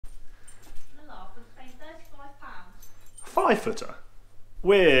5-footer.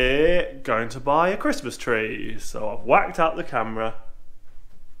 We're going to buy a Christmas tree, so I've whacked out the camera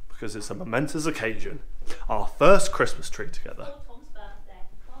because it's a momentous occasion. Our first Christmas tree together. Tom's birthday.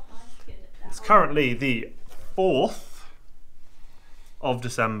 It's currently the 4th of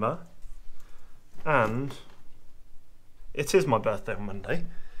December and it is my birthday on Monday,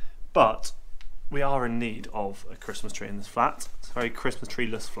 but we are in need of a Christmas tree in this flat. It's a very Christmas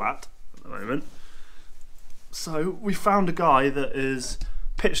tree-less flat at the moment. So we found a guy that is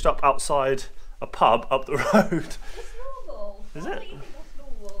pitched up outside a pub up the road. It's normal. Is Why it? do you think that's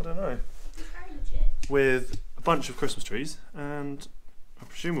normal? I don't know. It's very legit. With a bunch of Christmas trees, and I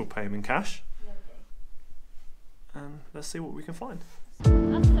presume we'll pay him in cash. Yeah, we do. And let's see what we can find.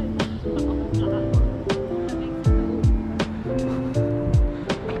 That's so much.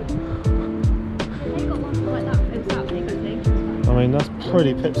 They got one like that. It's that big, I think. I mean, that's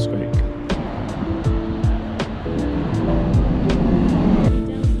pretty pipsqueak.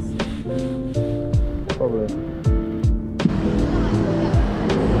 Probably.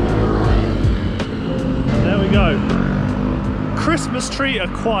 There we go. Christmas tree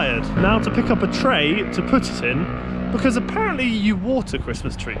acquired. Now to pick up a tray to put it in, because apparently you water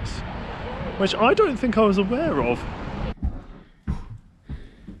Christmas trees, which I don't think I was aware of.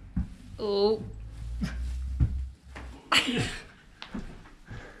 Oh.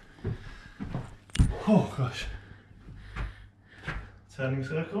 Oh gosh. Turning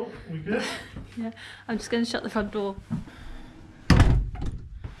circle, we good? Yeah, I'm just going to shut the front door.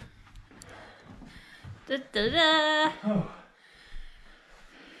 Da, da, da. Oh.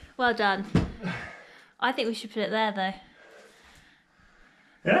 Well done. I think we should put it there though.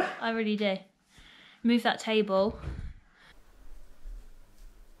 Yeah? I really do. Move that table.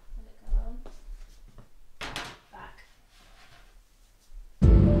 Back.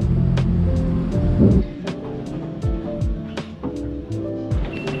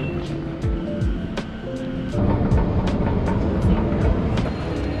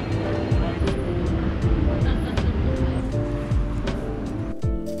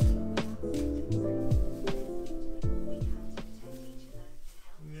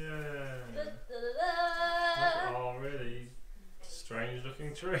 Strange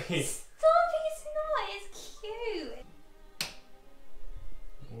looking tree. Stop, it's not, it's cute.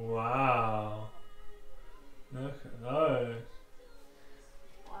 Wow. Look at those.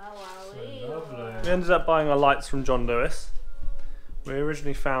 Wow, So lovely. We ended up buying our lights from John Lewis. We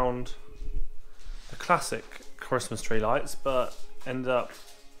originally found the classic Christmas tree lights, but ended up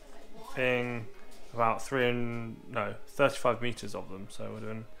being about 35 metres of them, so we're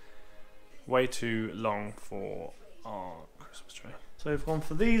doing way too long for our Christmas tree. So we've gone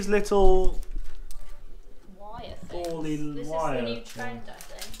for these little Wire bally things. This wire is the new things. trend, I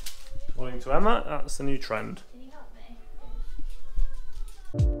think. According to Emma, that's the new trend. Can you help me?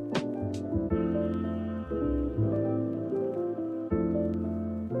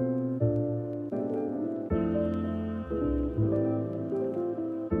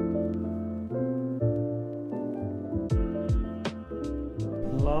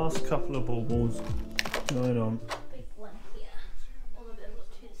 Last couple of baubles going on. Big one here. All of them got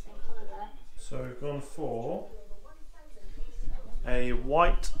two the same colour there. So we've gone for a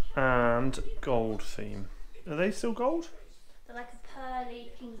white and gold theme. Are they still gold? They're like a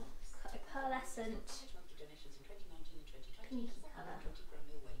pearly pink, a pearlescent pinky colour.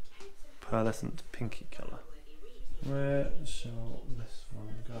 Pearlescent pinky colour. Where shall this one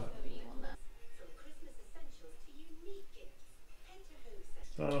go? You want that?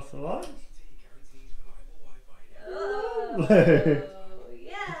 Turn off the light. Oh,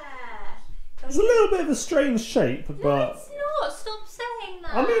 yeah! It's a little bit of a strange shape, No, but it's not! Stop saying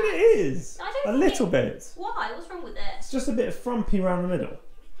that! I mean it is. I don't A think little bit. Why? What's wrong with it? It's just a bit frumpy around the middle.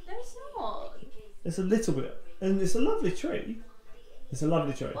 No, it's not. It's a little bit, and it's a lovely tree. It's a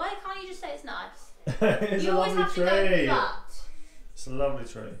lovely tree. Why can't you just say it's nice? It's You a always lovely have to go tree. but. It's a lovely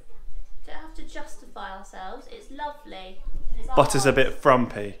tree. Don't have to justify ourselves. It's lovely. And it's But it's a ours. bit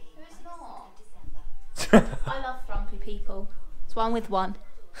frumpy. No, it's not. I love frumpy people. That's why I'm with one.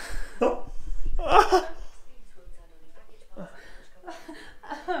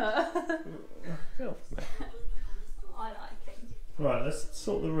 I like him. Right, let's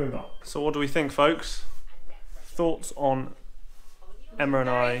sort the room up. So what do we think, folks? Thoughts on Emma and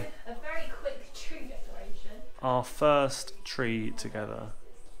I, A very quick tree decoration. our first tree together.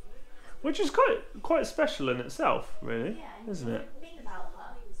 Which is quite special in itself, really, Yeah, isn't it? Mean about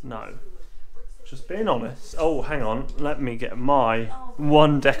her. No. Just being honest. Oh, hang on. Let me get my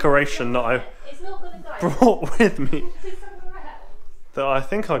one decoration that I It's not gonna go. brought with me It's somewhere else. that I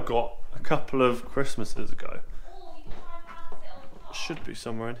think I got a couple of Christmases ago. Oh, you can try and should be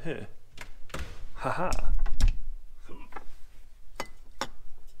somewhere in here. Haha.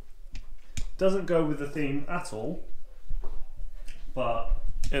 Doesn't go with the theme at all, but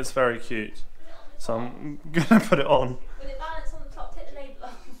it's very cute. So I'm gonna put it on. Will it balance on the top? Take the label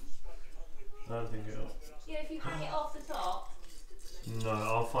off. I don't think it'll. Yeah, if you hang it off the top. No,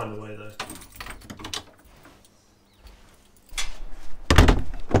 I'll find a way though.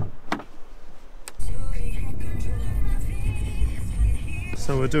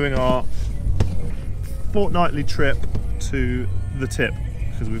 So we're doing our fortnightly trip to the tip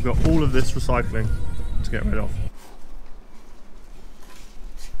because we've got all of this recycling to get rid of.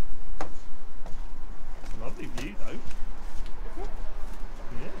 Lovely view though.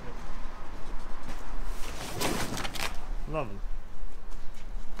 Yeah. Lovely.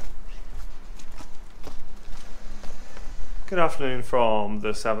 Good afternoon from the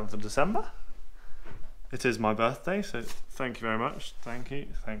 7th of December. It is my birthday, so thank you very much. Thank you,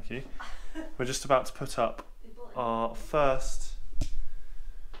 thank you. We're just about to put up our first,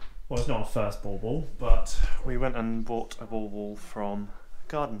 well, it's not our first bauble, but we went and bought a bauble from a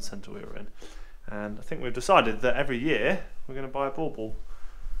garden centre we were in. And I think we've decided that every year we're going to buy a bauble.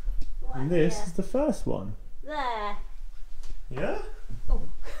 And this is the first one. There. Yeah? Oh.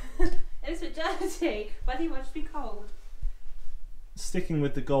 It looks a bit dirty, but I think it might just be cold. Sticking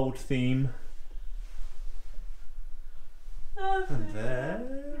with the gold theme. Oh, And there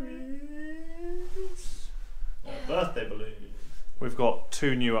is a birthday balloon. We've got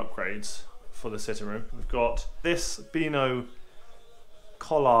 2 new upgrades for the sitting room. We've got this Beano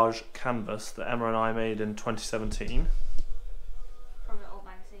collage canvas that Emma and I made in 2017. From the old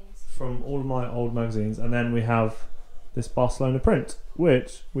magazines. From all of my old magazines. And then we have this Barcelona print,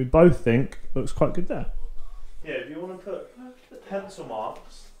 which we both think looks quite good there. Yeah, if you want to put pencil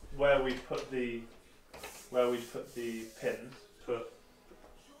marks where we put the pins,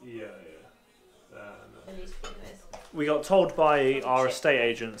 we got told by our estate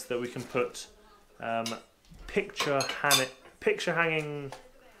agents that we can put picture hanging,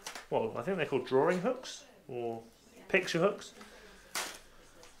 well, I think they're called drawing hooks or picture hooks.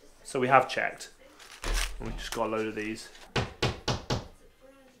 So we have checked, and we just got a load of these.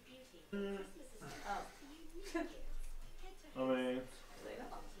 I mean,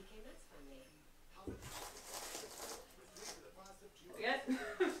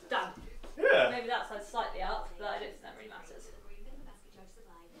 Done. yeah. Maybe that side's slightly up, but I don't think that really matters.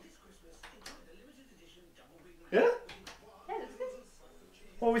 Yeah? Yeah, looks good.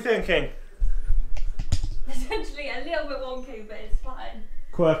 What are we thinking? Essentially a little bit wonky, but it's fine.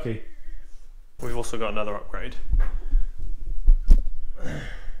 Quirky. We've also got another upgrade.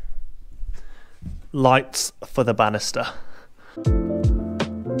 Lights for the banister.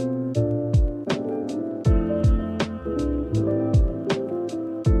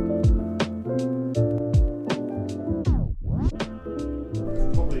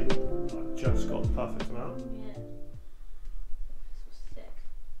 Probably just got the perfect amount. Yeah. This was thick.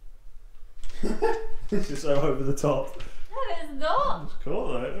 This is so over the top. No, it's not. It's cool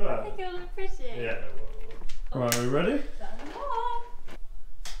though, isn't I it? think it'll look pretty. Yeah. Right, are we ready?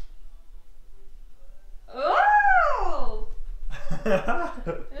 Oh!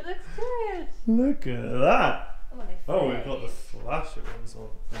 It looks good. Look at that. Oh, We've got the flashy ones on.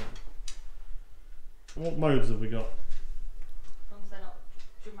 What modes have we got? As long as they're not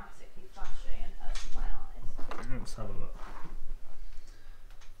dramatically flashing and hurting my eyes. Let's have a look.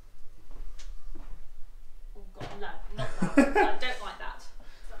 Oh god, no, not that. I don't like that.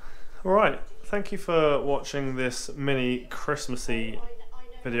 Alright, thank you for watching this mini Christmassy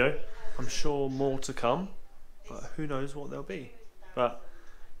video. I'm sure more to come, but who knows what they'll be. But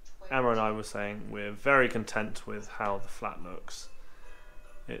Emma and I were saying we're very content with how the flat looks.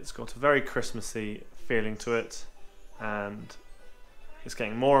 It's got a very Christmassy feeling to it, and it's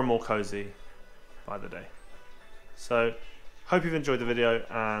getting more and more cozy by the day. So, hope you've enjoyed the video,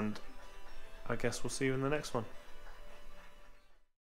 and I guess we'll see you in the next one.